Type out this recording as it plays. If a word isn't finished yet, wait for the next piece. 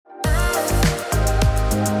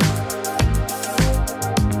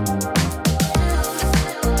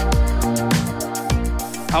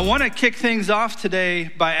I want to kick things off today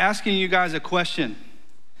by asking you guys a question.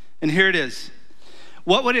 And here it is.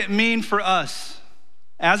 What would it mean for us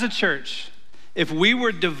as a church if we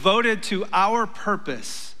were devoted to our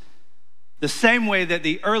purpose the same way that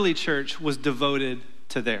the early church was devoted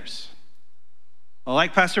to theirs? Well,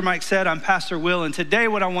 like Pastor Mike said, I'm Pastor Will, and today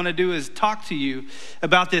what I want to do is talk to you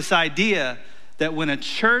about this idea that when a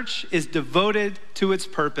church is devoted to its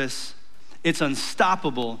purpose, it's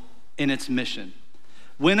unstoppable in its mission.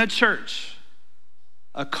 When a church,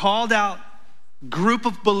 a called out group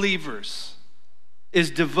of believers,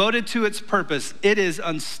 is devoted to its purpose, it is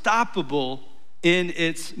unstoppable in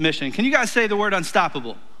its mission. Can you guys say the word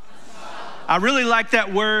unstoppable? I really like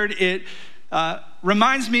that word. It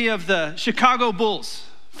reminds me of the Chicago Bulls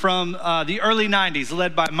from the early 90s,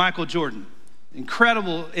 led by Michael Jordan.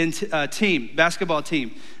 Incredible basketball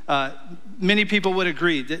team. Many people would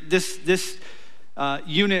agree that this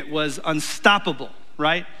unit was unstoppable,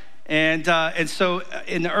 right? And so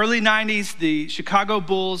in the early 90s, the Chicago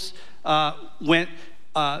Bulls went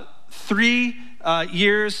 3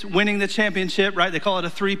 years winning the championship, right? They call it a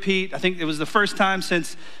three-peat. I think it was the first time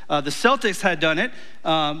since the Celtics had done it,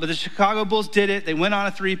 but the Chicago Bulls did it. They went on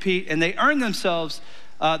a three-peat, and they earned themselves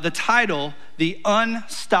the title, the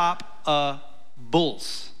Unstop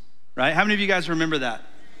Bulls, right? How many of you guys remember that?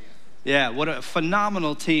 Yeah, what a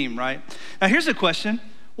phenomenal team, right? Now here's a question.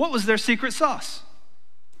 What was their secret sauce?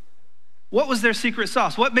 What was their secret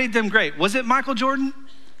sauce? What made them great? Was it Michael Jordan?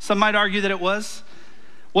 Some might argue that it was.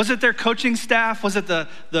 Was it their coaching staff? Was it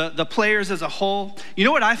the players as a whole? You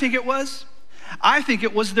know what I think it was? I think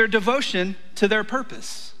it was their devotion to their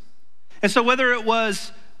purpose. And so whether it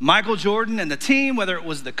was Michael Jordan and the team, whether it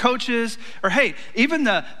was the coaches, or hey, even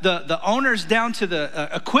the owners down to the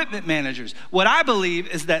equipment managers, what I believe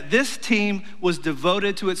is that this team was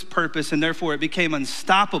devoted to its purpose and therefore it became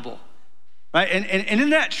unstoppable, right? And isn't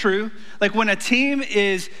that true? Like when a team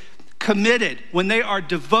is committed, when they are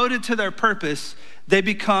devoted to their purpose, they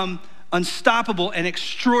become unstoppable and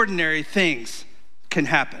extraordinary things can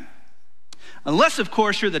happen. Unless, of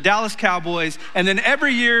course, you're the Dallas Cowboys, and then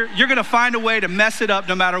every year you're gonna find a way to mess it up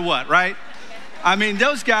no matter what, right? I mean,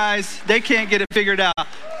 those guys, they can't get it figured out.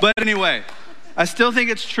 But anyway, I still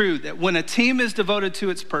think it's true that when a team is devoted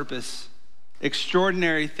to its purpose,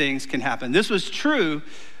 extraordinary things can happen. This was true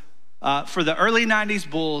for the early 90s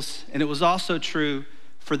Bulls, and it was also true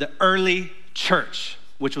for the early church,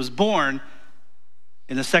 which was born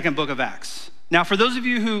in the second book of Acts. Now, for those of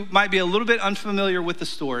you who might be a little bit unfamiliar with the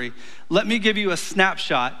story, let me give you a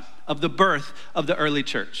snapshot of the birth of the early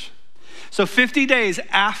church. So 50 days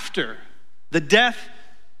after the death,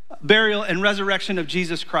 burial, and resurrection of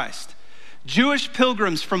Jesus Christ, Jewish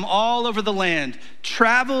pilgrims from all over the land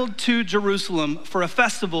traveled to Jerusalem for a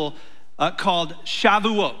festival called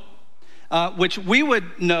Shavuot, which we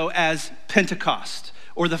would know as Pentecost,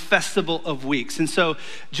 or the Festival of Weeks. And so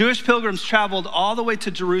Jewish pilgrims traveled all the way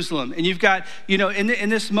to Jerusalem. And you've got, in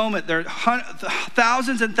this moment, there are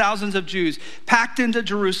thousands and thousands of Jews packed into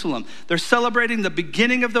Jerusalem. They're celebrating the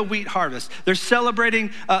beginning of the wheat harvest. They're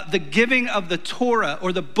celebrating the giving of the Torah,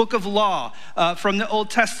 or the book of law from the Old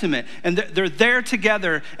Testament. And they're there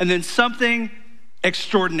together, and then something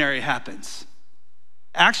extraordinary happens.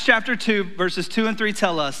 Acts chapter 2, verses 2 and 3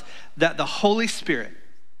 tell us that the Holy Spirit,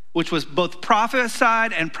 which was both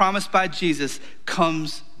prophesied and promised by Jesus,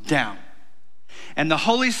 comes down. And the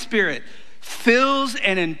Holy Spirit fills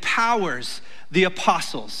and empowers the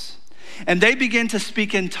apostles. And they begin to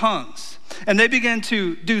speak in tongues. And they begin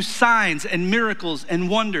to do signs and miracles and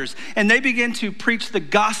wonders. And they begin to preach the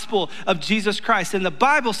gospel of Jesus Christ. And the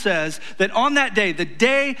Bible says that on that day, the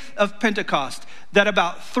day of Pentecost, that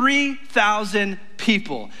about 3,000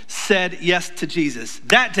 people said yes to Jesus.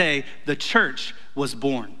 That day, the church was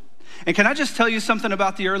born. And can I just tell you something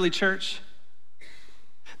about the early church?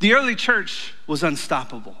 The early church was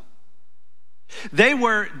unstoppable. They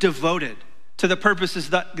were devoted to the purposes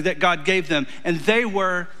that God gave them, and they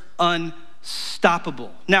were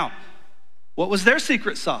unstoppable. Now, what was their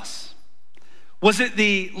secret sauce? Was it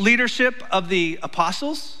the leadership of the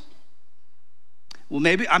apostles? Well,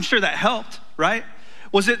 maybe, I'm sure that helped, right?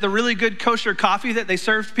 Was it the really good kosher coffee that they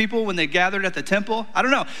served people when they gathered at the temple? I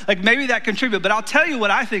don't know. Like maybe that contributed, but I'll tell you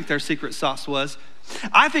what I think their secret sauce was.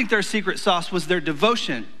 I think their secret sauce was their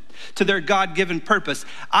devotion to their God-given purpose.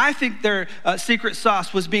 I think their secret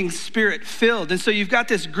sauce was being Spirit-filled. And so you've got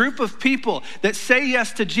this group of people that say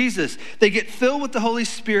yes to Jesus. They get filled with the Holy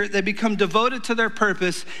Spirit. They become devoted to their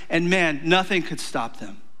purpose. And man, nothing could stop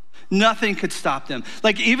them. Nothing could stop them.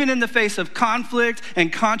 Like even in the face of conflict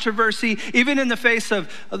and controversy, even in the face of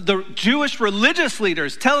the Jewish religious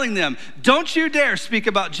leaders telling them, don't you dare speak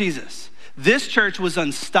about Jesus. This church was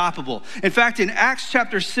unstoppable. In fact, in Acts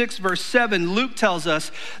chapter 6, verse 7, Luke tells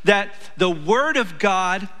us that the word of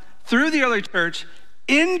God through the early church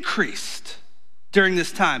increased during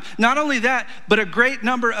this time. Not only that, but a great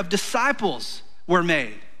number of disciples were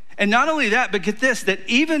made. And not only that, but get this, that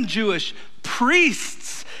even Jewish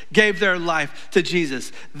priests gave their life to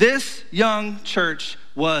Jesus. This young church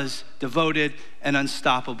was devoted and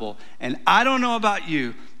unstoppable. And I don't know about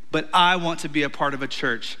you, but I want to be a part of a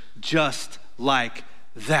church just like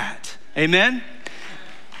that. Amen?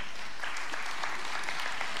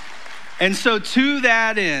 And so to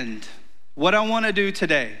that end, what I want to do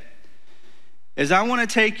today is I want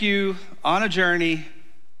to take you on a journey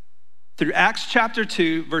through Acts chapter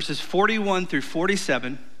 2, verses 41 through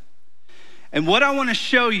 47. And what I want to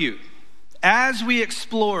show you as we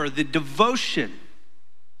explore the devotion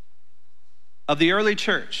of the early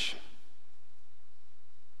church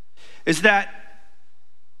is that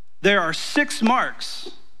there are 6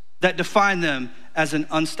 marks that define them as an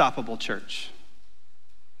unstoppable church.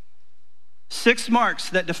 6 marks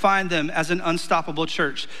that define them as an unstoppable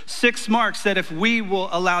church. 6 marks that if we will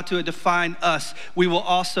allow to define us, we will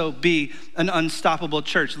also be an unstoppable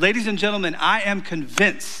church. Ladies and gentlemen, I am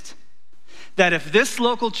convinced that if this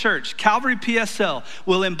local church, Calvary PSL,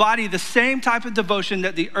 will embody the same type of devotion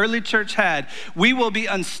that the early church had, we will be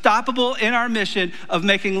unstoppable in our mission of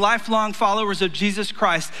making lifelong followers of Jesus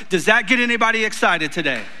Christ. Does that get anybody excited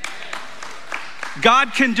today?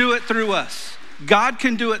 God can do it through us. God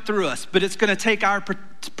can do it through us, but it's going to take our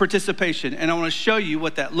participation, and I want to show you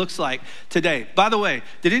what that looks like today. By the way,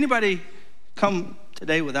 did anybody come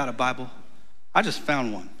today without a Bible? I just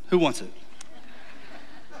found one. Who wants it?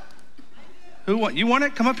 You want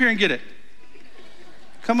it? Come up here and get it.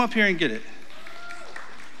 Come up here and get it.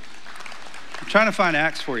 I'm trying to find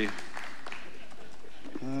Acts for you.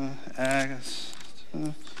 Acts.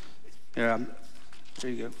 There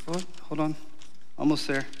you go. Hold on. Almost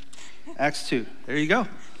there. Acts 2. There you go.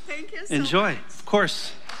 Thank you so Enjoy. much. Of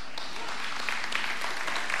course.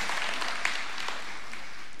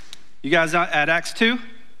 You guys at Acts 2?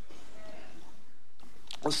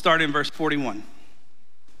 Let's start in verse 41.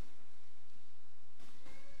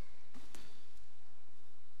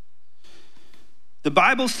 The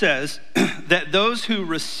Bible says that those who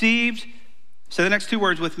received, say the next 2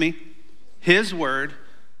 words with me, his word,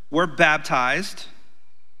 were baptized.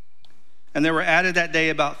 And there were added that day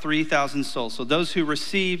about 3,000 souls. So those who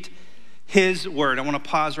received his word. I want to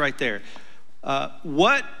pause right there.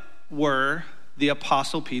 What were the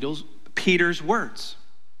Apostle Peter's words?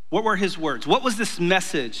 What were his words? What was this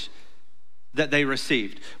message that they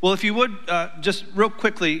received? Well, if you would just real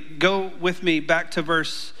quickly go with me back to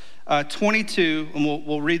verse 22, and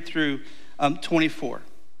we'll read through 24.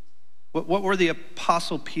 What were the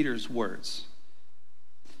Apostle Peter's words?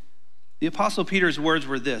 The Apostle Peter's words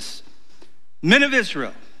were this: Men of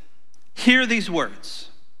Israel, hear these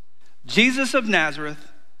words. Jesus of Nazareth,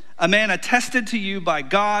 a man attested to you by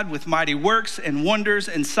God with mighty works and wonders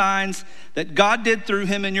and signs that God did through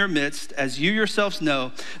him in your midst, as you yourselves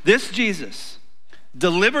know, this Jesus,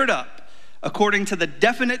 delivered up according to the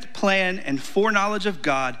definite plan and foreknowledge of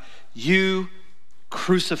God, you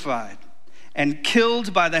crucified and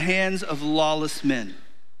killed by the hands of lawless men.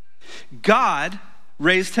 God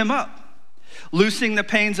raised him up, loosing the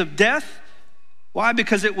pains of death. Why?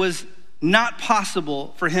 Because it was not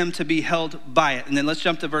possible for him to be held by it. And then let's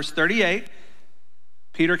jump to verse 38.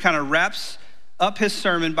 Peter kind of wraps up his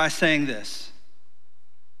sermon by saying this: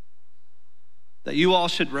 that you all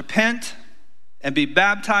should repent and be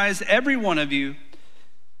baptized, every one of you,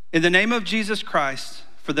 in the name of Jesus Christ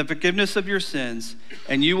for the forgiveness of your sins,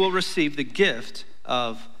 and you will receive the gift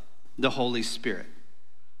of the Holy Spirit.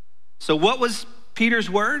 So what was Peter's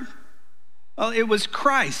word? Well, it was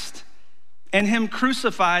Christ and him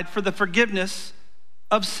crucified for the forgiveness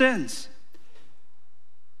of sins.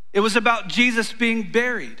 It was about Jesus being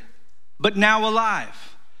buried, but now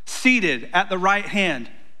alive, seated at the right hand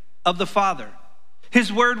of the Father.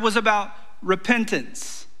 His word was about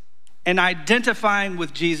repentance and identifying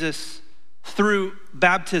with Jesus through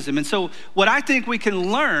baptism. And so what I think we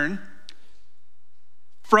can learn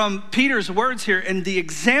from Peter's words here and the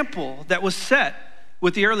example that was set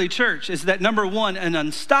with the early church is that, number one, an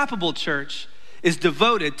unstoppable church is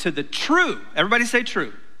devoted to the true, everybody say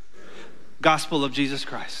true, gospel of Jesus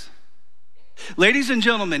Christ. Ladies and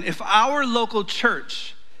gentlemen, if our local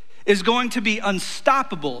church is going to be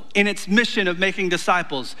unstoppable in its mission of making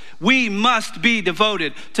disciples, we must be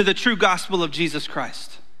devoted to the true gospel of Jesus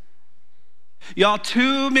Christ. Y'all,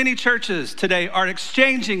 too many churches today are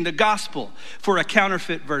exchanging the gospel for a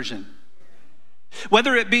counterfeit version.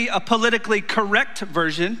 Whether it be a politically correct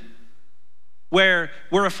version where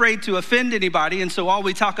we're afraid to offend anybody, and so all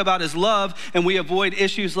we talk about is love, and we avoid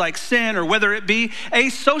issues like sin, or whether it be a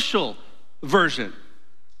social version,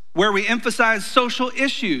 where we emphasize social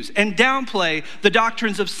issues and downplay the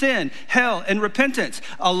doctrines of sin, hell, and repentance.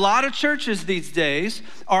 A lot of churches these days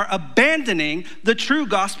are abandoning the true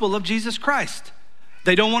gospel of Jesus Christ.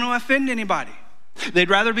 They don't want to offend anybody. They'd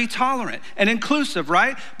rather be tolerant and inclusive,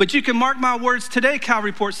 right? But you can mark my words today,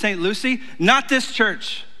 Calvary Port St. Lucie, not this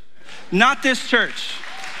church. Not this church.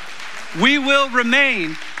 We will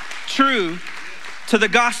remain true to the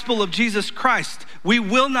gospel of Jesus Christ. We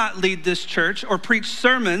will not lead this church or preach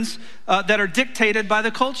sermons that are dictated by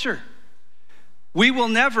the culture. We will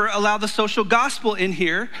never allow the social gospel in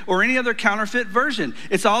here or any other counterfeit version.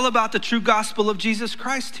 It's all about the true gospel of Jesus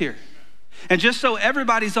Christ here. And just so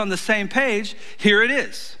everybody's on the same page, here it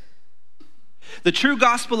is. The true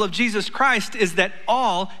gospel of Jesus Christ is that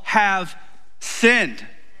all have sinned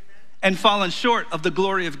and fallen short of the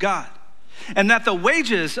glory of God, and that the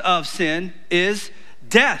wages of sin is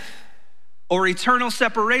death or eternal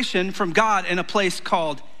separation from God in a place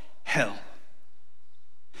called hell.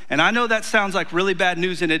 And I know that sounds like really bad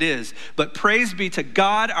news, and it is, but praise be to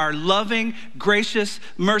God, our loving, gracious,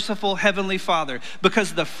 merciful Heavenly Father,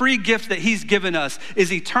 because the free gift that He's given us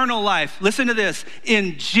is eternal life. Listen to this,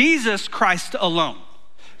 in Jesus Christ alone.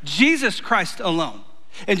 Jesus Christ alone.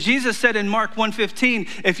 And Jesus said in Mark 1:15,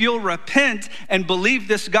 if you'll repent and believe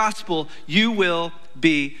this gospel, you will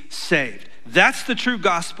be saved. That's the true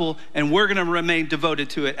gospel, and we're gonna remain devoted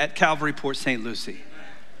to it at Calvary Port St. Lucie.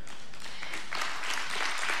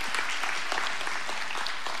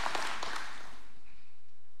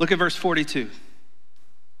 Look at verse 42.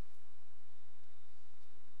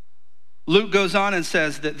 Luke goes on and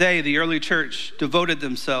says that they, the early church, devoted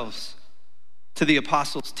themselves to the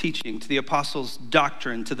apostles' teaching, to the apostles'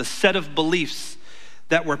 doctrine, to the set of beliefs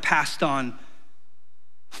that were passed on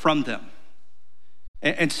from them.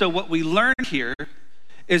 And so what we learn here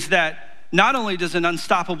is that not only does an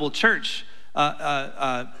unstoppable church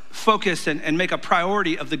focus and make a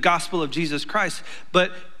priority of the gospel of Jesus Christ,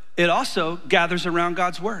 but it also gathers around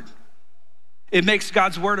God's word. It makes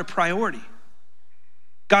God's word a priority.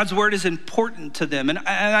 God's word is important to them. And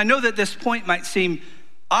I know that this point might seem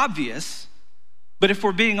obvious, but if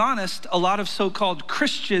we're being honest, a lot of so-called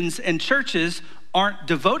Christians and churches aren't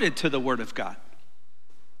devoted to the word of God.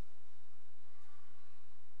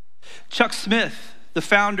 Chuck Smith, the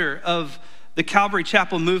founder of the Calvary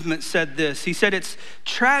Chapel movement, said this. He said, it's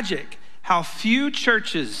tragic how few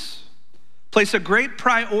churches place a great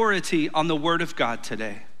priority on the word of God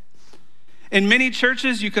today. In many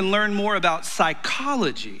churches, you can learn more about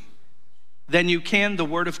psychology than you can the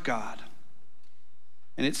word of God.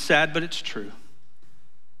 And it's sad, but it's true.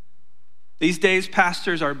 These days,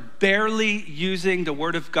 pastors are barely using the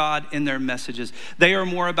word of God in their messages. They are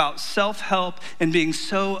more about self-help and being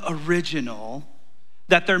so original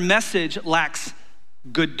that their message lacks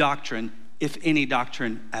good doctrine, if any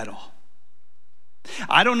doctrine at all.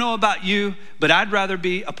 I don't know about you, but I'd rather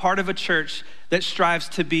be a part of a church that strives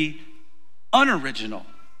to be unoriginal,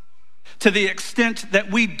 to the extent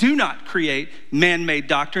that we do not create man-made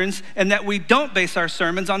doctrines and that we don't base our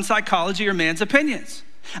sermons on psychology or man's opinions.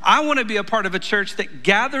 I want to be a part of a church that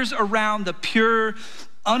gathers around the pure,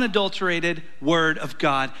 unadulterated word of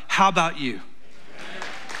God. How about you?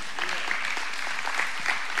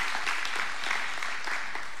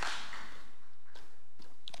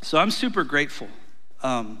 So I'm super grateful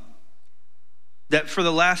that for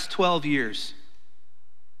the last 12 years,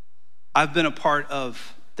 I've been a part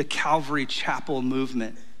of the Calvary Chapel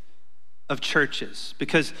movement of churches,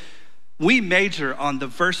 because we major on the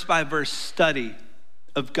verse-by-verse study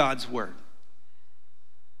of God's word.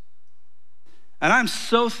 And I'm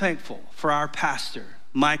so thankful for our pastor,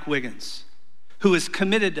 Mike Wiggins, who is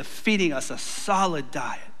committed to feeding us a solid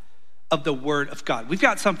diet of the word of God. We've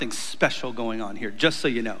got something special going on here, just so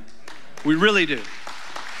you know. We really do.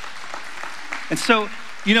 And so,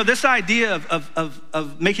 you know, this idea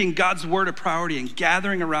of making God's word a priority and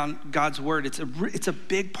gathering around God's word, it's a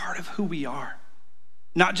big part of who we are.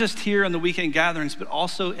 Not just here on the weekend gatherings, but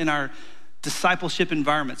also in our discipleship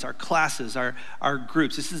environments, our classes, our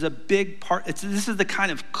groups. This is a big part. This is the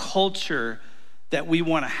kind of culture that we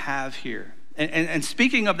want to have here. And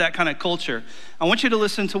speaking of that kind of culture, I want you to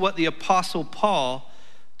listen to what the Apostle Paul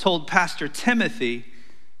told Pastor Timothy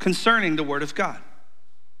concerning the word of God.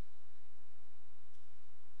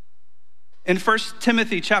 In 1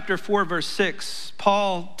 Timothy chapter 4, verse 6,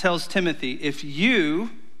 Paul tells Timothy, if you,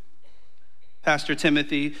 Pastor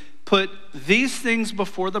Timothy, put these things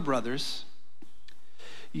before the brothers,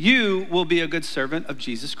 you will be a good servant of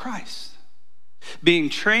Jesus Christ. being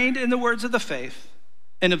trained in the words of the faith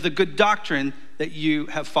and of the good doctrine that you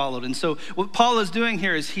have followed. And so what Paul is doing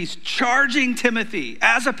here is he's charging Timothy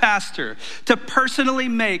as a pastor to personally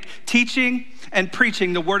make teaching and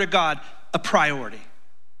preaching the word of God a priority.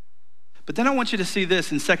 But then I want you to see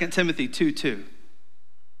this in 2 Timothy 2:2.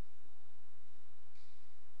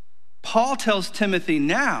 Paul tells Timothy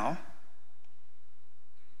now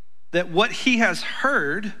that what he has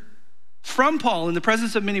heard from Paul in the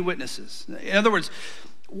presence of many witnesses, in other words,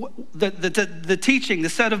 the teaching, the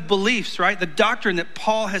set of beliefs, right? The doctrine that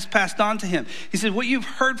Paul has passed on to him. He said, what you've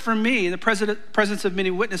heard from me in the presence of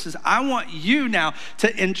many witnesses, I want you now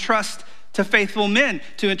to entrust to faithful men,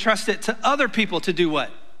 to entrust it to other people to do what?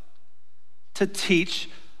 To teach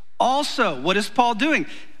also. What is Paul doing?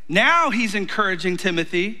 Now he's encouraging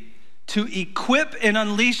Timothy to equip and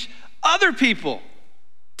unleash other people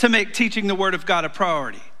to make teaching the word of God a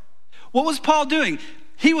priority. What was Paul doing?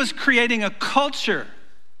 He was creating a culture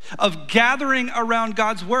of gathering around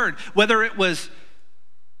God's word, whether it was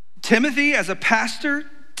Timothy as a pastor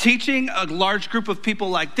teaching a large group of people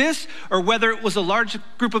like this, or whether it was a large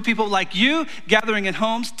group of people like you gathering in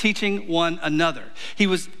homes teaching one another. He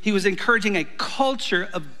was encouraging a culture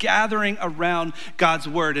of gathering around God's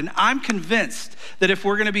word. And I'm convinced that if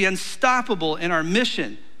we're going to be unstoppable in our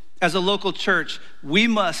mission as a local church, we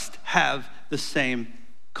must have the same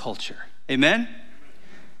culture. Amen?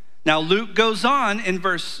 Now, Luke goes on in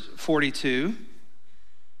verse 42,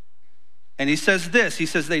 and he says this. He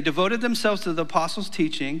says, they devoted themselves to the apostles'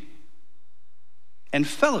 teaching and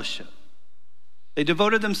fellowship. They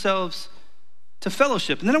devoted themselves to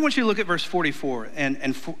fellowship. And then I want you to look at verse 44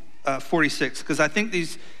 and 46, because I think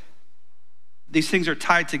these things are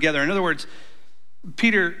tied together. In other words,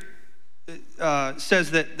 Peter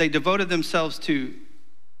says that they devoted themselves to,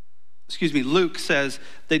 Luke says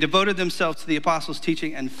they devoted themselves to the apostles'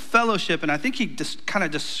 teaching and fellowship. And I think he just kind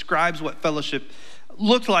of describes what fellowship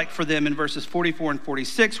looked like for them in verses 44 and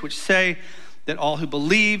 46, which say that all who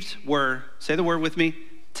believed were, say the word with me,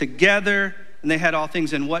 together. And they had all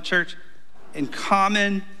things in what, church? In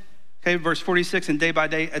common. Okay, verse 46, and day by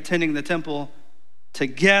day attending the temple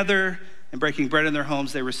together and breaking bread in their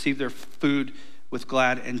homes, they received their food with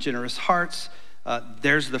glad and generous hearts.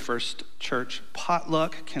 There's the first church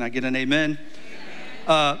potluck. Can I get an amen?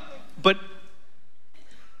 But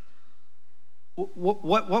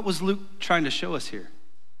what was Luke trying to show us here?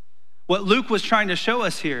 What Luke was trying to show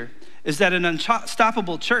us here is that an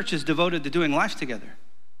unstoppable church is devoted to doing life together.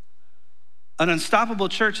 An unstoppable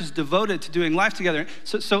church is devoted to doing life together.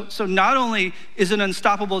 So not only is an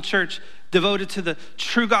unstoppable church devoted to the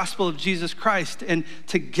true gospel of Jesus Christ and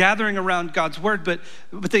to gathering around God's word, but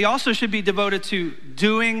they also should be devoted to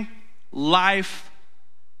doing life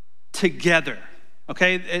together,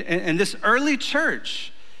 okay? And this early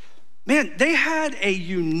church, man, they had a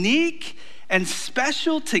unique and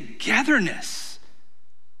special togetherness,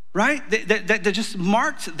 right? That just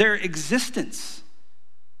marked their existence.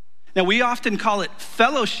 Now, we often call it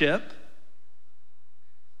fellowship,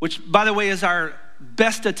 which, by the way, is our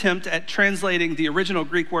best attempt at translating the original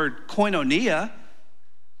Greek word koinonia,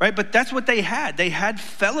 right? But that's what they had. They had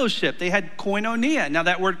fellowship. They had koinonia. Now,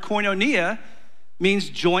 that word koinonia means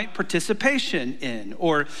joint participation in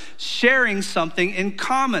or sharing something in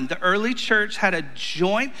common. The early church had a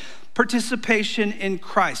joint participation in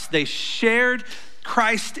Christ. They shared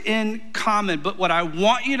Christ in common. But what I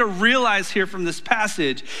want you to realize here from this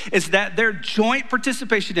passage is that their joint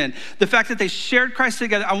participation in, the fact that they shared Christ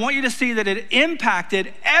together, I want you to see that it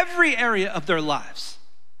impacted every area of their lives.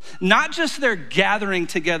 Not just their gathering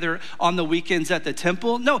together on the weekends at the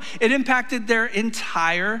temple. No, it impacted their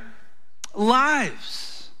entire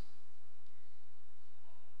lives.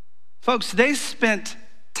 Folks, they spent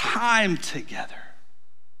time together.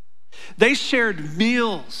 They shared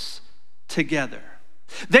meals together.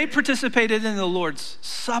 They participated in the Lord's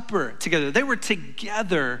Supper together. They were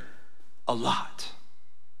together a lot.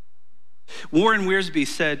 Warren Wiersbe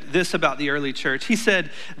said this about the early church. He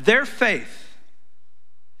said, their faith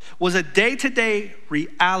was a day-to-day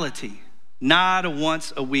reality, not a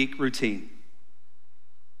once-a-week routine.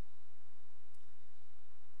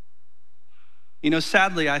 You know,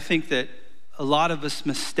 sadly, I think that a lot of us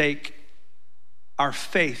mistake our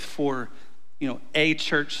faith for, a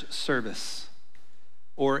church service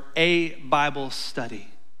or a Bible study.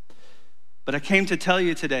 But I came to tell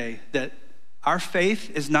you today that our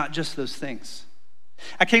faith is not just those things.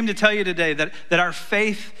 I came to tell you today that our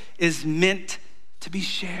faith is meant to be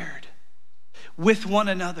shared with one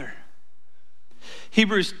another.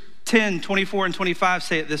 Hebrews 10, 24 and 25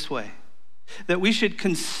 say it this way, that we should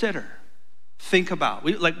consider think about.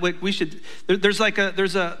 There's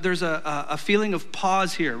a feeling of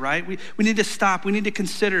pause here, right? We need to stop. We need to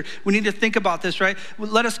consider. We need to think about this, right?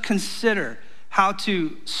 Let us consider how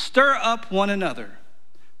to stir up one another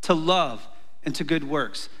to love and to good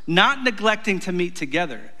works, not neglecting to meet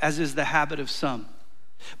together, as is the habit of some,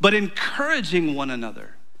 but encouraging one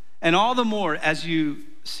another, and all the more as you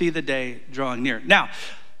see the day drawing near. Now,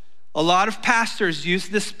 a lot of pastors use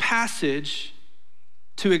this passage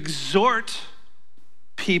to exhort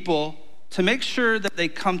people to make sure that they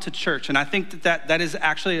come to church. And I think that is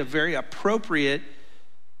actually a very appropriate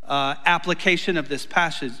application of this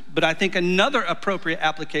passage. But I think another appropriate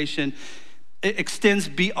application, it extends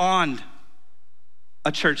beyond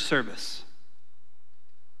a church service.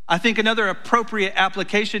 I think another appropriate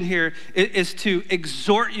application here is to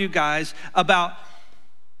exhort you guys about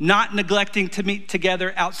not neglecting to meet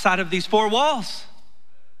together outside of these four walls.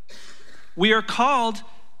 We are called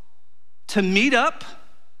to meet up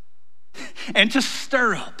and to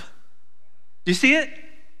stir up. Do you see it?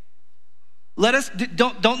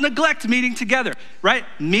 Don't neglect meeting together, right?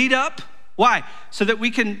 Meet up. Why? So that we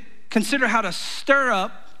can consider how to stir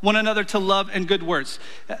up one another to love and good works.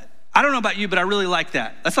 I don't know about you, but I really like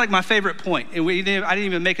that. That's like my favorite point. And I didn't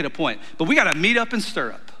even make it a point, but we got to meet up and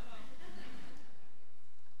stir up.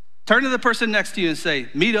 Turn to the person next to you and say,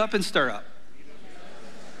 meet up and stir up.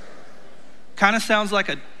 Kind of sounds like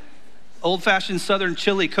an old-fashioned Southern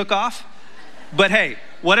chili cook-off, but hey,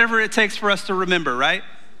 whatever it takes for us to remember, right?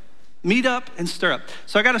 Meet up and stir up.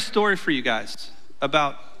 So I got a story for you guys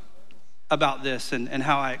about this and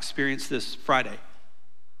how I experienced this Friday.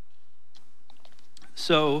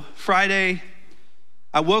 So Friday,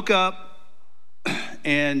 I woke up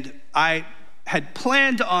and I had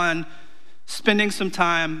planned on spending some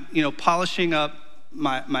time, polishing up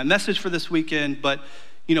my message for this weekend. But,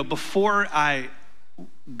 before I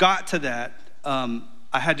got to that,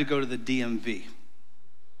 I had to go to the DMV.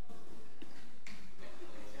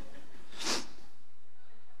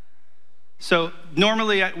 So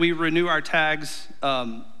normally we renew our tags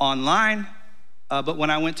online, but when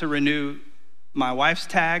I went to renew my wife's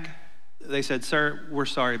tag, they said, "Sir, we're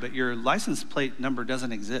sorry, but your license plate number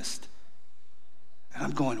doesn't exist." And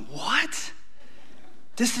I'm going, "What?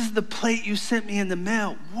 This is the plate you sent me in the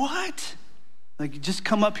mail. What?" Like, just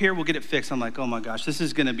come up here, we'll get it fixed. I'm like, oh my gosh, this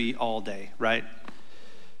is gonna be all day, right?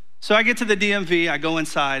 So I get to the DMV, I go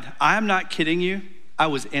inside. I am not kidding you. I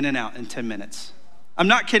was in and out in 10 minutes. I'm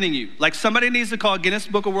not kidding you. Like, somebody needs to call Guinness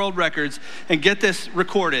Book of World Records and get this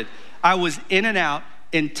recorded. I was in and out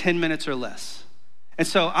in 10 minutes or less. And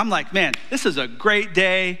so I'm like, man, this is a great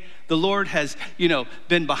day. The Lord has,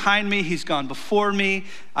 been behind me. He's gone before me.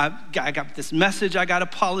 I got this message I got to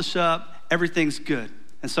polish up. Everything's good.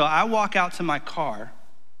 And so I walk out to my car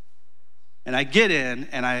and I get in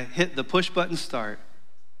and I hit the push button start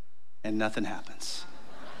and nothing happens.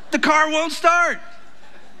 The car won't start.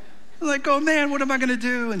 I'm like, oh man, what am I gonna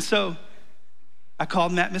do? And so I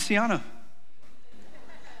called Matt Misiano.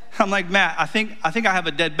 I'm like, Matt, I think I have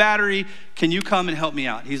a dead battery. Can you come and help me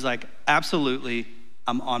out? He's like, absolutely,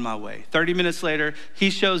 I'm on my way. 30 minutes later,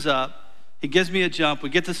 he shows up. He gives me a jump. We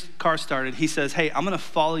get this car started. He says, hey, I'm gonna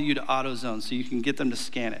follow you to AutoZone so you can get them to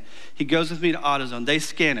scan it. He goes with me to AutoZone. They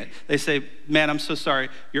scan it. They say, man, I'm so sorry,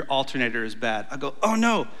 your alternator is bad. I go, oh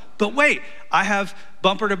no, but wait, I have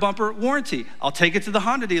bumper to bumper warranty. I'll take it to the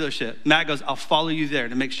Honda dealership. Matt goes, I'll follow you there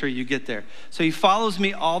to make sure you get there. So he follows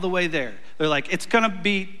me all the way there. They're like, it's gonna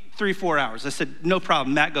be 3-4 hours. I said, no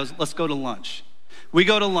problem. Matt goes, let's go to lunch. We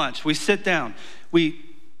go to lunch, we sit down, we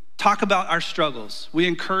talk about our struggles. We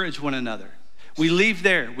encourage one another. We leave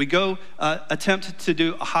there. We go attempt to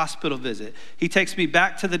do a hospital visit. He takes me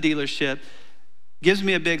back to the dealership, gives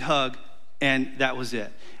me a big hug, and that was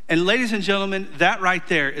it. And ladies and gentlemen, that right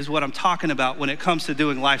there is what I'm talking about when it comes to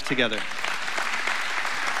doing life together.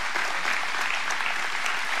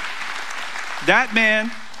 That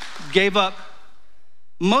man gave up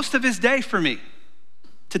most of his day for me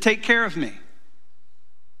to take care of me.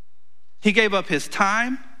 He gave up his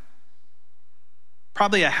time,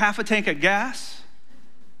 probably a half a tank of gas,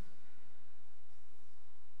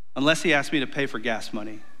 unless he asked me to pay for gas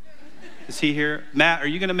money. Is he here? Matt, are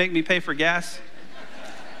you gonna make me pay for gas?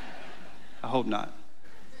 I hope not.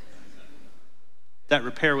 That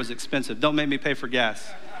repair was expensive. Don't make me pay for gas.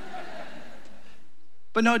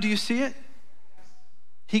 But no, do you see it?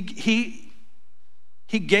 He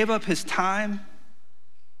gave up his time,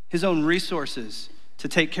 his own resources to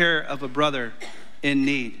take care of a brother in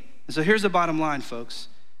need. And so here's the bottom line, folks.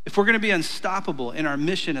 If we're gonna be unstoppable in our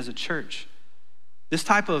mission as a church, this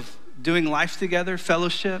type of doing life together,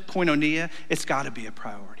 fellowship, koinonia, it's gotta be a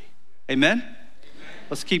priority. Amen? Amen.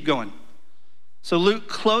 Let's keep going. So Luke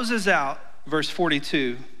closes out verse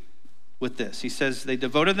 42 with this. He says, they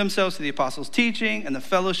devoted themselves to the apostles' teaching and the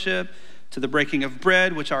fellowship, to the breaking of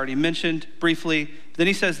bread, which I already mentioned briefly. But then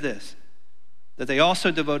he says this, that they also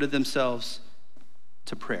devoted themselves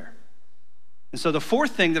to prayer. And so the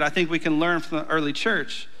fourth thing that I think we can learn from the early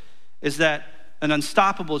church is that an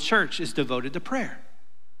unstoppable church is devoted to prayer.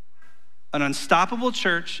 An unstoppable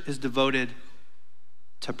church is devoted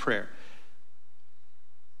to prayer.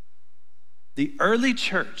 The early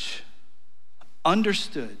church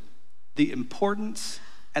understood the importance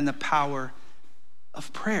and the power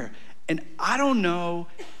of prayer. And I don't know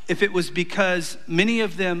if it was because many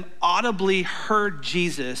of them audibly heard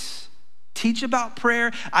Jesus teach about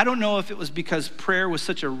prayer. I don't know if it was because prayer was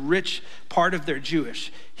such a rich part of their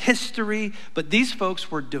Jewish history, but these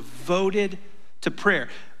folks were devoted to prayer.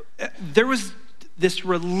 There was this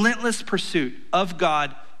relentless pursuit of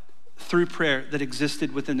God through prayer that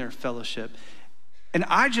existed within their fellowship. And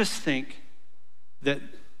I just think that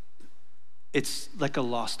it's like a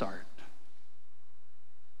lost art.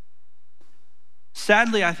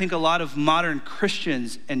 Sadly, I think a lot of modern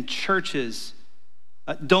Christians and churches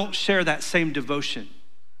don't share that same devotion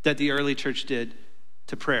that the early church did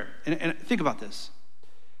to prayer. And think about this.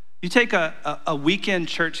 You take a weekend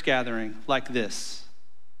church gathering like this,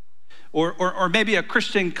 or maybe a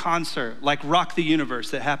Christian concert like Rock the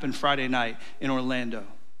Universe that happened Friday night in Orlando.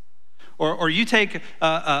 Or you take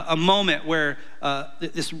a moment where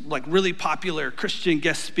this like really popular Christian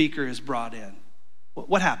guest speaker is brought in.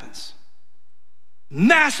 What happens?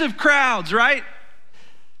 Massive crowds, right?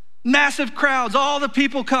 Massive crowds. All the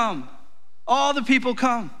people come. All the people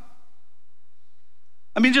come.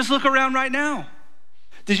 I mean, just look around right now.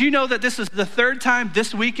 Did you know that this is the third time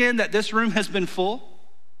this weekend that this room has been full?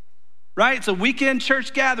 Right? It's a weekend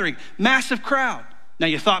church gathering. Massive crowd. Now,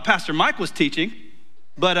 you thought Pastor Mike was teaching,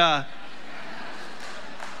 but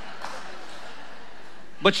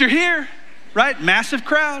you're here, right? Massive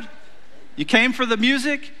crowd. You came for the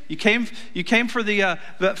music. You came for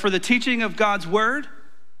the teaching of God's word.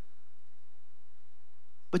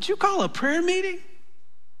 But you call a prayer meeting?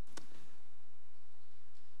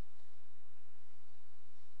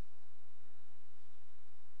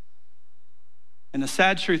 And the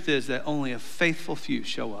sad truth is that only a faithful few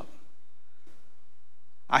show up.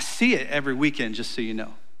 I see it every weekend, just so you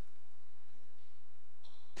know.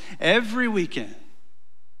 Every weekend,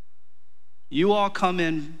 you all come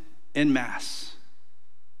in mass,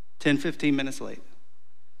 10, 15 minutes late.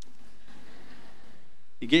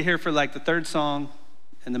 You get here for like the third song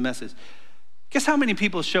and the message. Guess how many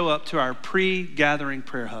people show up to our pre-gathering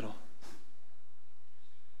prayer huddle?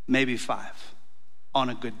 Maybe 5 on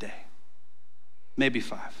a good day. Maybe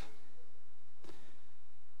 5.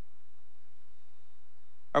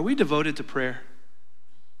 Are we devoted to prayer?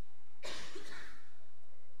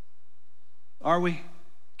 Are we?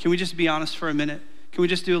 Can we just be honest for a minute? Can we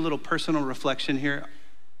just do a little personal reflection here?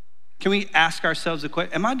 Can we ask ourselves a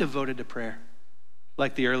question? Am I devoted to prayer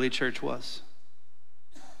like the early church was?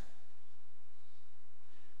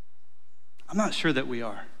 I'm not sure that we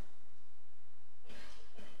are.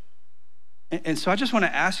 And so I just want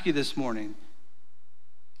to ask you this morning,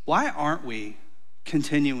 why aren't we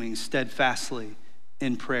continuing steadfastly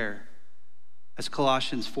in prayer, as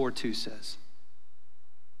Colossians 4:2 says?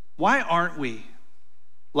 Why aren't we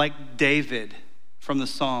like David from the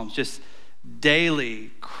Psalms, just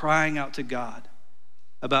daily crying out to God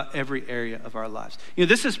about every area of our lives? You know,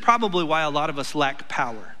 this is probably why a lot of us lack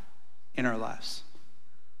power in our lives,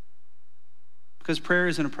 because prayer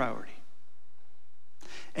isn't a priority.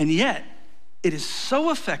 And yet, it is so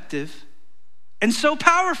effective and so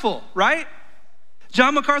powerful, right?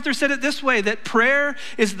 John MacArthur said it this way, that prayer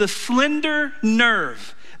is the slender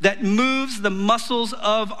nerve that moves the muscles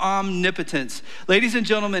of omnipotence. Ladies and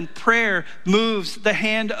gentlemen, prayer moves the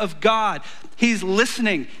hand of God. He's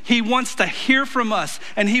listening. He wants to hear from us,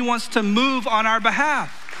 and he wants to move on our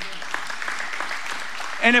behalf.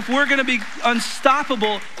 And if we're gonna be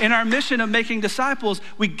unstoppable in our mission of making disciples,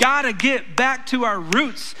 we gotta get back to our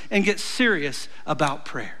roots and get serious about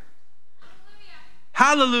prayer.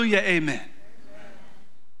 Hallelujah, amen.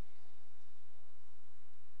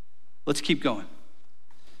 Let's keep going.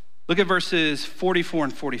 Look at verses 44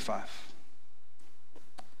 and 45.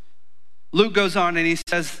 Luke goes on and he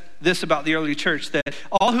says this about the early church, that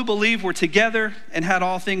all who believed were together and had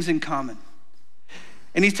all things in common.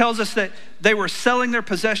 And he tells us that they were selling their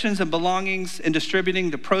possessions and belongings and distributing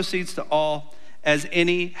the proceeds to all as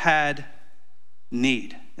any had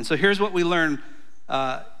need. And so here's what we learn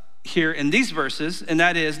here in these verses, and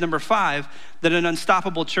that is, number 5, that an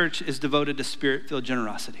unstoppable church is devoted to spirit-filled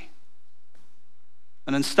generosity.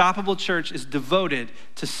 An unstoppable church is devoted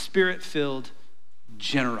to spirit-filled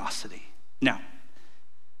generosity. Now,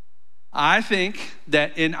 I think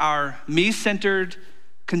that in our me-centered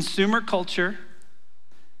consumer culture,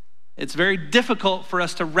 it's very difficult for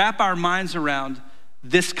us to wrap our minds around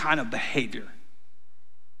this kind of behavior,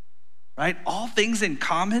 right? All things in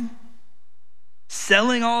common,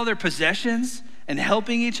 selling all their possessions and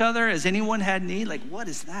helping each other as anyone had need. Like, what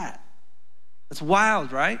is that? That's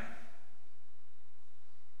wild, right?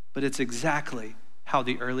 But it's exactly how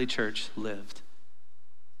the early church lived,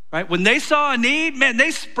 right? When they saw a need, man,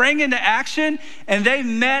 they sprang into action and they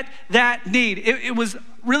met that need. It was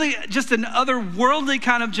really just an otherworldly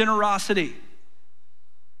kind of generosity.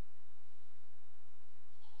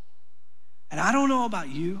 And I don't know about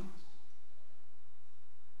you,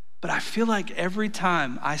 but I feel like every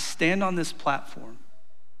time I stand on this platform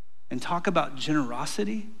and talk about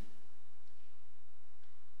generosity,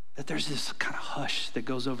 that there's this kind of hush that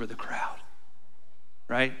goes over the crowd,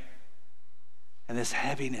 right? And this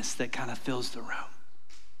heaviness that kind of fills the room.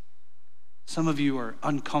 Some of you are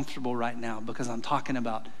uncomfortable right now because I'm talking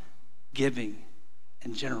about giving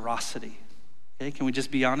and generosity. Okay, can we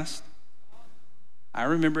just be honest? I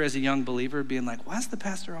remember as a young believer being like, why is the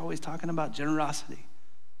pastor always talking about generosity?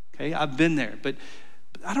 Okay, I've been there, but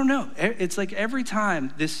I don't know. It's like every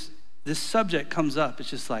time this subject comes up, it's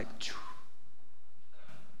just like,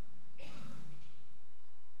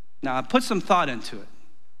 now I put some thought into it.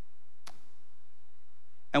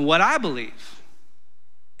 And what I believe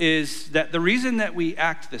is that the reason that we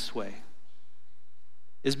act this way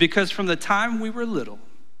is because from the time we were little,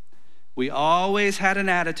 we always had an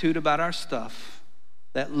attitude about our stuff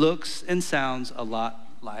that looks and sounds a lot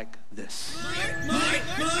like this.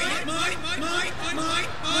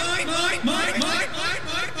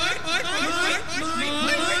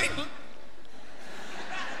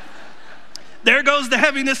 There goes the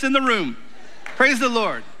heaviness in the room. Praise the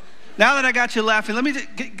Lord. Now that I got you laughing, let me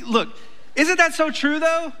look. Isn't that so true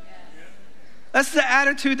though? That's the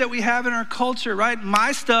attitude that we have in our culture, right?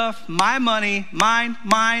 My stuff, my money, mine,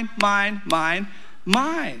 mine, mine, mine,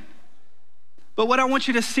 mine. But what I want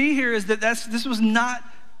you to see here is that this was not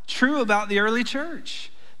true about the early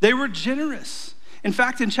church. They were generous. In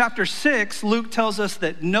fact, in chapter 6, Luke tells us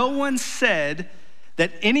that no one said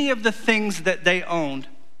that any of the things that they owned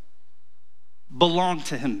belonged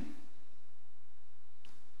to him.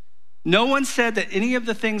 No one said that any of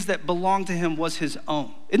the things that belonged to him was his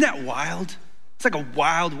own. Isn't that wild? It's like a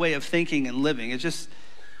wild way of thinking and living. It's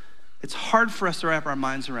hard for us to wrap our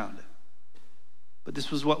minds around it. But this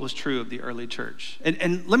was what was true of the early church.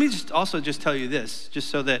 And let me also tell you this, just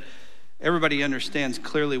so that everybody understands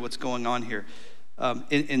clearly what's going on here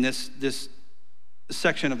in this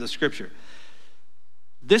section of the scripture.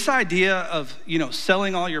 This idea of,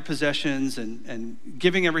 selling all your possessions and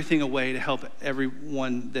giving everything away to help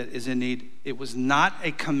everyone that is in need, it was not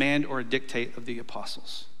a command or a dictate of the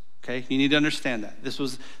apostles, okay? You need to understand that. This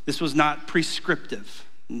was not prescriptive.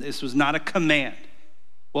 This was not a command.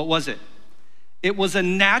 What was it? It was a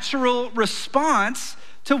natural response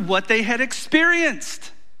to what they had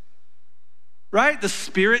experienced, right? The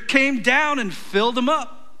Spirit came down and filled them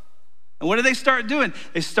up. And what did they start doing?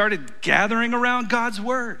 They started gathering around God's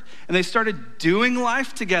word, and they started doing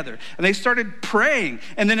life together, and they started praying.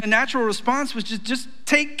 And then a natural response was just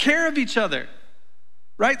take care of each other,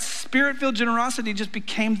 right? Spirit-filled generosity just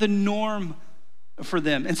became the norm for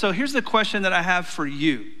them. And so here's the question that I have for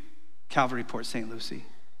you, Calvary Port St. Lucie.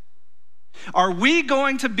 Are we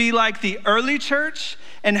going to be like the early church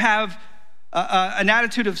and have an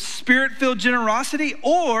attitude of spirit-filled generosity,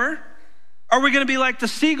 or are we going to be like the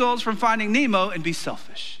seagulls from Finding Nemo and be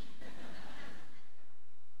selfish?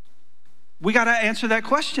 We got to answer that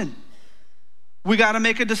question. We got to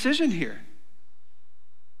make a decision here.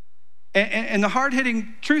 And the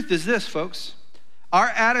hard-hitting truth is this, folks. Our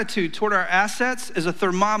attitude toward our assets is a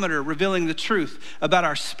thermometer revealing the truth about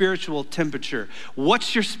our spiritual temperature.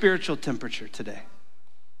 What's your spiritual temperature today?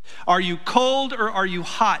 Are you cold or are you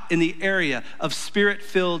hot in the area of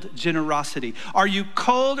spirit-filled generosity? Are you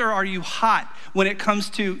cold or are you hot when it comes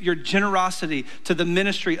to your generosity to the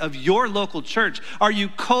ministry of your local church? Are you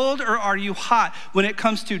cold or are you hot when it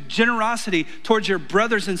comes to generosity towards your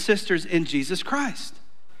brothers and sisters in Jesus Christ?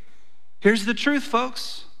 Here's the truth,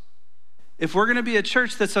 folks. If we're going to be a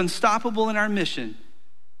church that's unstoppable in our mission,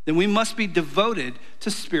 then we must be devoted to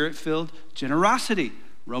spirit-filled generosity.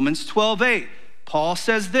 Romans 12:8. Paul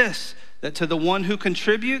says this, that to the one who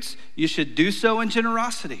contributes, you should do so in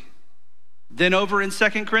generosity. Then over in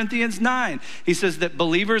 2 Corinthians 9, he says that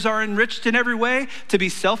believers are enriched in every way to be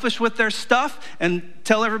selfish with their stuff and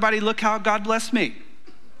tell everybody, look how God blessed me.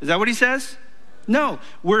 Is that what he says? No,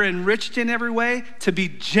 we're enriched in every way to be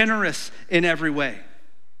generous in every way.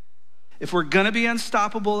 If we're gonna be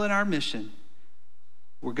unstoppable in our mission,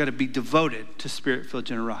 we're gonna be devoted to spirit-filled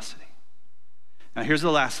generosity. Now here's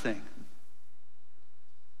the last thing.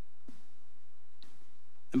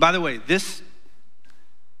 And by the way, this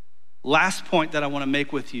last point that I wanna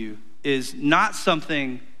make with you is not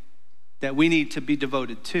something that we need to be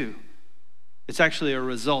devoted to. It's actually a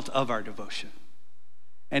result of our devotion.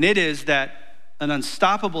 And it is that an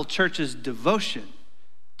unstoppable church's devotion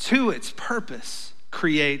to its purpose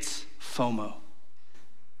creates FOMO.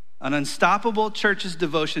 An unstoppable church's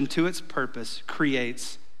devotion to its purpose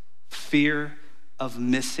creates fear of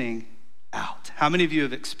missing out. How many of you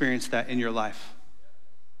have experienced that in your life?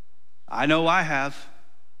 I know I have.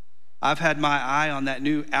 I've had my eye on that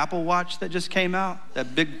new Apple Watch that just came out.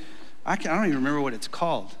 That big, I don't even remember what it's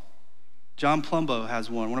called. John Plumbo has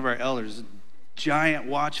one of our elders, giant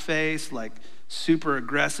watch face, like super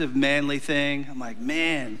aggressive, manly thing. I'm like,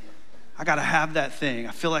 man, I gotta have that thing.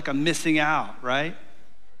 I feel like I'm missing out, right?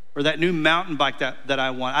 Or that new mountain bike that I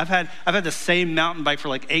want. I've had the same mountain bike for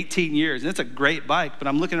like 18 years, and it's a great bike, but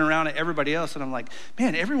I'm looking around at everybody else and I'm like,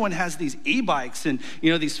 man, everyone has these e-bikes and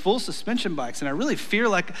these full suspension bikes, and I really feel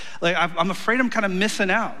like I'm afraid I'm kind of missing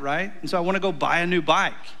out, right? And so I want to go buy a new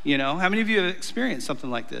bike, How many of you have experienced something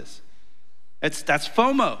like this? That's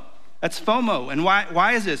FOMO. That's FOMO. And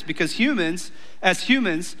why is this? Because as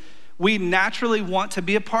humans, we naturally want to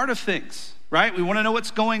be a part of things, right? We want to know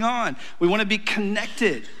what's going on. We want to be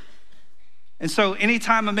connected. And so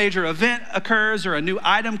anytime a major event occurs or a new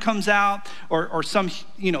item comes out or some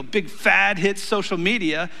big fad hits social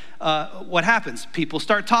media, what happens? People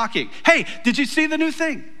start talking. Hey, did you see the new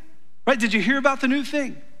thing? Right? Did you hear about the new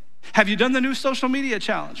thing? Have you done the new social media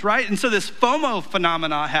challenge, right? And so this FOMO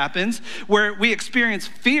phenomena happens where we experience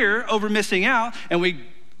fear over missing out, and we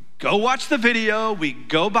go watch the video, we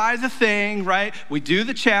go buy the thing, right? We do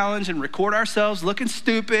the challenge and record ourselves looking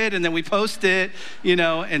stupid, and then we post it,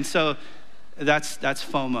 and so that's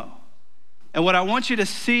FOMO. And what I want you to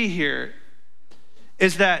see here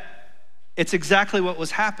is that it's exactly what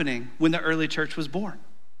was happening when the early church was born.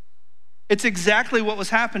 It's exactly what was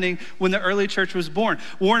happening when the early church was born.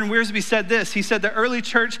 Warren Wiersbe said this. He said the early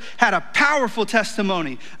church had a powerful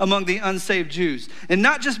testimony among the unsaved Jews. And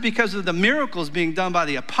not just because of the miracles being done by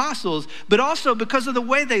the apostles, but also because of the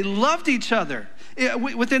way they loved each other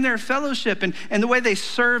within their fellowship and the way they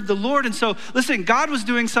served the Lord. And so, listen, God was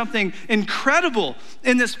doing something incredible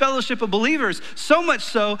in this fellowship of believers, so much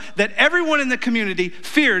so that everyone in the community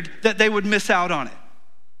feared that they would miss out on it,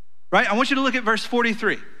 right? I want you to look at verse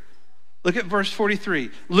 43. Look at verse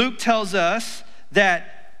 43. Luke tells us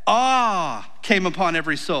that awe came upon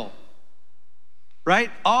every soul,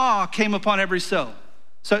 right? Awe came upon every soul.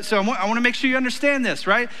 So I want to make sure you understand this,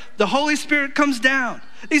 right? The Holy Spirit comes down.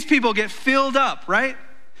 These people get filled up, right?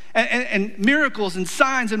 And miracles and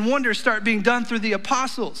signs and wonders start being done through the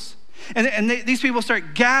apostles. And these people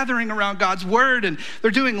start gathering around God's word, and they're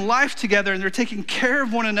doing life together, and they're taking care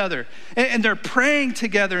of one another, and they're praying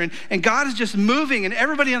together, and God is just moving, and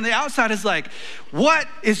everybody on the outside is like, what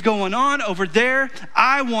is going on over there?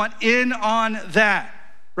 I want in on that,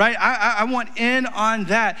 right? I want in on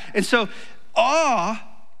that. And so awe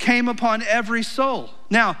came upon every soul.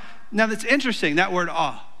 Now that's interesting, that word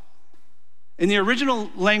awe. In the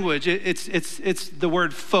original language, it's the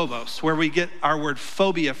word phobos, where we get our word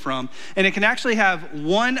phobia from, and it can actually have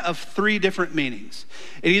one of three different meanings.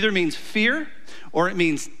 It either means fear, or it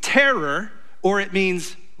means terror, or it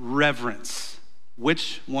means reverence.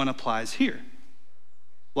 Which one applies here?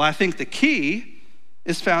 Well, I think the key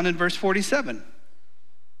is found in verse 47.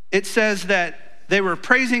 It says that they were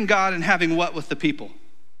praising God and having what with the people?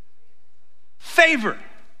 Favor.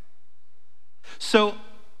 So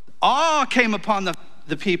awe came upon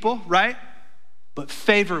the people, right? But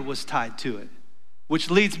favor was tied to it,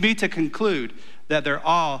 which leads me to conclude that their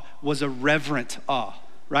awe was a reverent awe,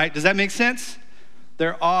 right? Does that make sense?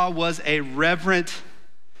 Their awe was a reverent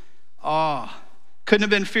awe. Couldn't have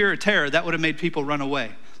been fear or terror. That would have made people run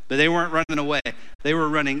away. But they weren't running away. They were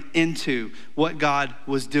running into what God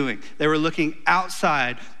was doing. They were looking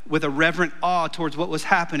outside with a reverent awe towards what was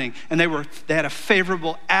happening. And they had a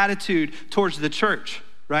favorable attitude towards the church,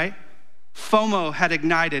 right? FOMO had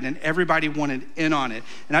ignited and everybody wanted in on it.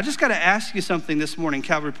 And I just got to ask you something this morning,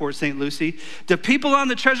 Calvary Port St. Lucie. Do people on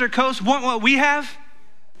the Treasure Coast want what we have?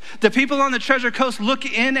 Do people on the Treasure Coast look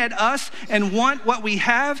in at us and want what we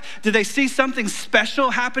have? Do they see something special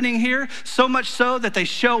happening here, so much so that they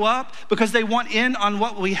show up because they want in on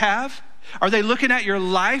what we have? Are they looking at your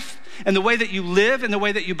life and the way that you live and the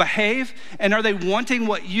way that you behave? And are they wanting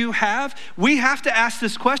what you have? We have to ask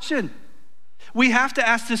this question. We have to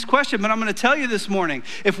ask this question, but I'm going to tell you this morning,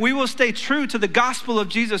 if we will stay true to the gospel of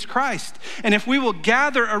Jesus Christ, and if we will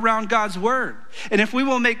gather around God's word, and if we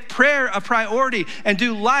will make prayer a priority and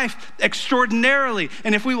do life extraordinarily,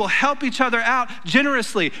 and if we will help each other out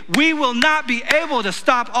generously, we will not be able to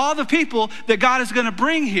stop all the people that God is going to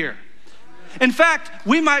bring here. In fact,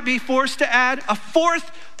 we might be forced to add a 4th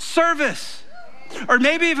service, or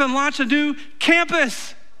maybe even launch a new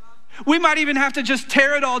campus. We might even have to just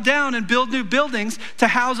tear it all down and build new buildings to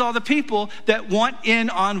house all the people that want in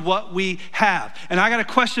on what we have. And I got a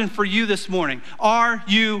question for you this morning. Are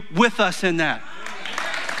you with us in that?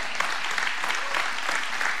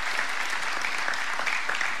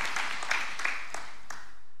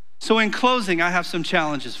 So in closing, I have some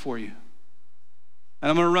challenges for you. And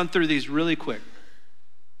I'm going to run through these really quick.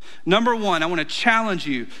 Number 1, I want to challenge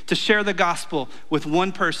you to share the gospel with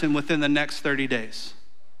one person within the next 30 days.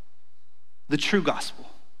 The true gospel.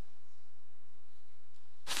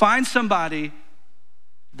 Find somebody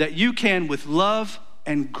that you can, with love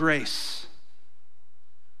and grace,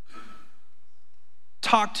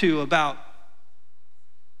 talk to about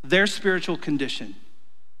their spiritual condition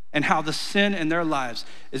and how the sin in their lives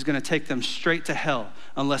is going to take them straight to hell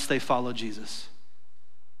unless they follow Jesus.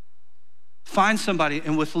 Find somebody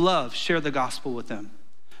and with love, share the gospel with them.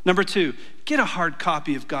 Number 2, get a hard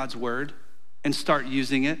copy of God's word and start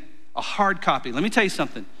using it. A hard copy. Let me tell you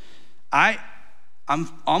something. I'm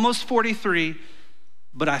almost 43,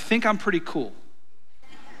 but I think I'm pretty cool.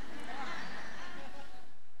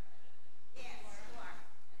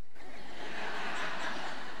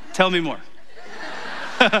 Tell me more.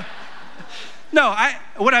 No,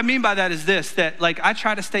 what I mean by that is this, that like I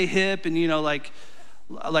try to stay hip and,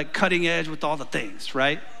 like cutting edge with all the things,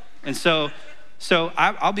 right? And so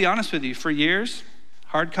I'll be honest with you, for years,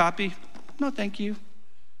 hard copy, no thank you.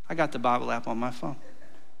 I got the Bible app on my phone.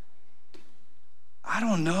 I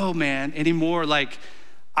don't know, man, anymore. Like,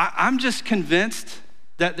 I'm just convinced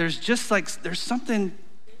that there's something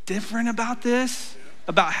different about this,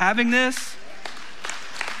 about having this.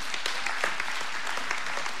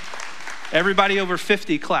 Everybody over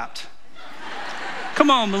 50 clapped.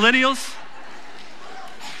 Come on, millennials.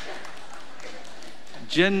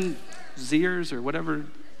 Gen Zers or whatever.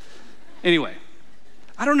 Anyway,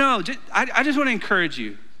 I don't know. I just want to encourage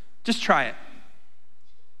you. Just try it.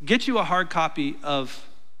 Get you a hard copy of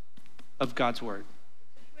God's word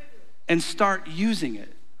and start using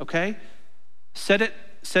it, okay? Set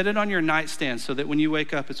it on your nightstand so that when you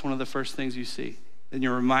wake up, it's one of the first things you see and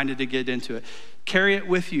you're reminded to get into it. Carry it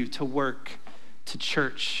with you to work, to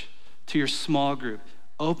church, to your small group.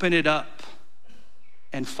 Open it up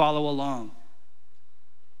and follow along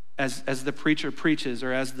as the preacher preaches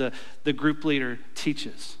or as the group leader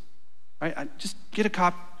teaches, right? Just get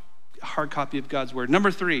a hard copy of God's word. Number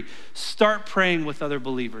 3, start praying with other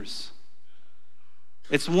believers.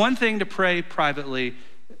 It's one thing to pray privately.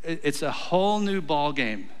 It's a whole new ball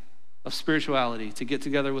game of spirituality to get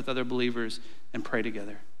together with other believers and pray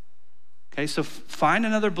together. Okay, so find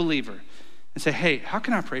another believer and say, hey, how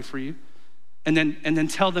can I pray for you? And then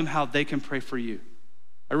tell them how they can pray for you.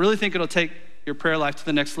 I really think it'll take your prayer life to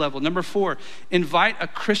the next level. Number 4, invite a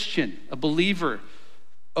Christian, a believer,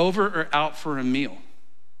 over or out for a meal.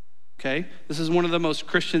 Okay? This is one of the most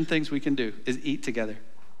Christian things we can do, is eat together.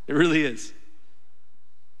 It really is.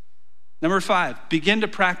 Number 5, begin to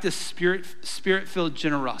practice spirit-filled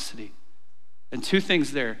generosity. And 2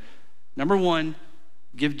 things there. Number 1,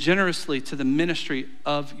 give generously to the ministry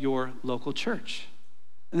of your local church.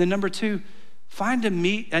 And then number 2, find a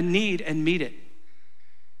need and meet it.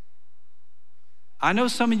 I know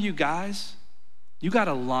some of you guys, you got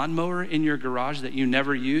a lawnmower in your garage that you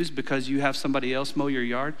never use because you have somebody else mow your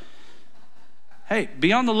yard. Hey,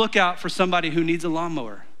 be on the lookout for somebody who needs a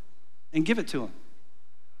lawnmower and give it to them.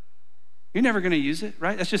 You're never going to use it,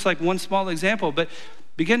 right? That's just like one small example, but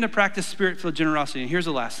begin to practice spirit-filled generosity. And here's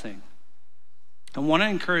the last thing. I want to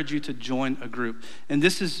encourage you to join a group. And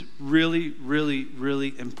this is really, really,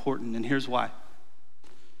 really important. And here's why.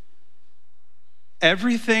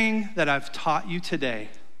 Everything that I've taught you today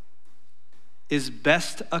is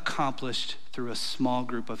best accomplished through a small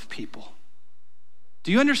group of people.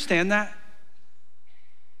 Do you understand that?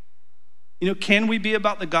 Can we be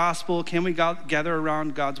about the gospel? Can we gather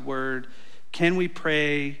around God's word? Can we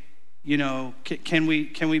pray? Can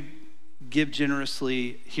we give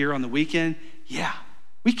generously here on the weekend? Yeah,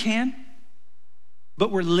 we can.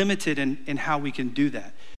 But we're limited in how we can do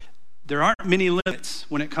that. There aren't many limits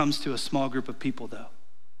when it comes to a small group of people, though.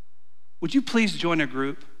 Would you please join a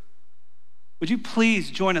group? Would you please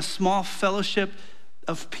join a small fellowship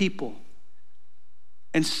of people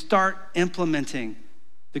and start implementing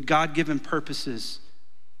the God-given purposes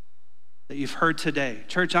that you've heard today.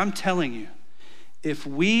 Church, I'm telling you, if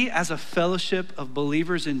we as a fellowship of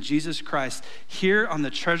believers in Jesus Christ here on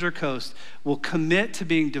the Treasure Coast will commit to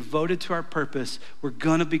being devoted to our purpose, we're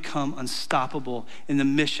gonna become unstoppable in the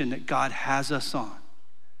mission that God has us on.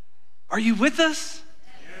 Are you with us?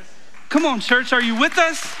 Yes. Come on, church, are you with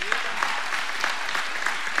us?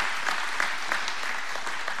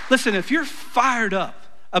 Listen, if you're fired up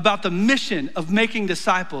about the mission of making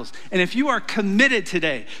disciples, and if you are committed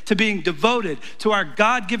today to being devoted to our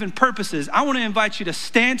God-given purposes, I want to invite you to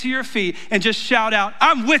stand to your feet and just shout out,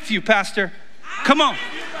 I'm with you, Pastor. Come on.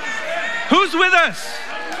 Who's with us?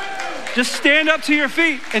 Just stand up to your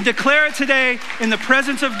feet and declare it today in the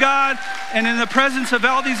presence of God and in the presence of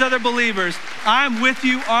all these other believers. I'm with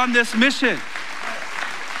you on this mission.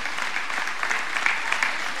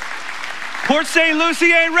 Port St.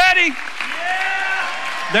 Lucie ain't ready.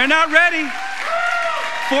 They're not ready.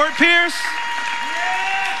 Fort Pierce,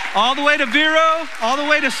 all the way to Vero, all the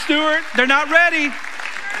way to Stewart, they're not ready.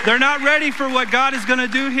 They're not ready for what God is gonna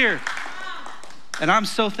do here. And I'm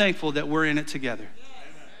so thankful that we're in it together.